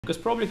because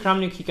probably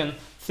Kramnik, he can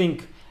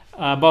think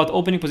about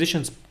opening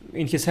positions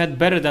in his head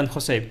better than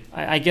Jose.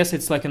 I guess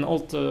it's like an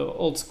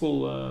old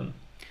school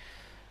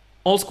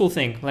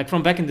thing, like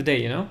from back in the day,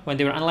 you know, when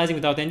they were analyzing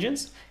without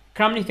engines.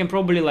 Kramnik can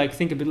probably like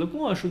think a bit like,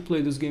 oh, I should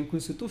play this game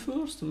Queen C2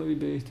 first, maybe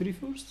B3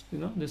 first, you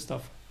know, this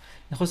stuff.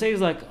 And Jose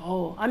is like,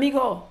 oh,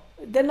 amigo,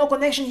 there's no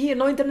connection here,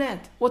 no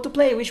internet. What to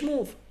play? Which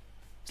move?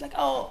 It's like,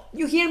 oh,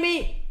 you hear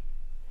me?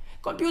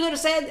 Computer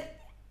said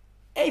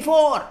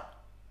A4.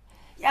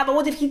 Yeah, but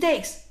what if he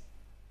takes?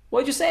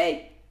 What'd you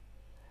say?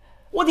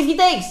 What if he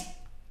takes?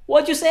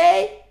 What'd you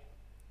say?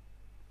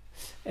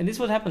 And this is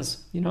what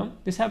happens, you know,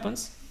 this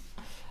happens.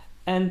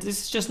 And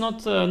this is just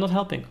not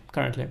helping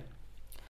currently.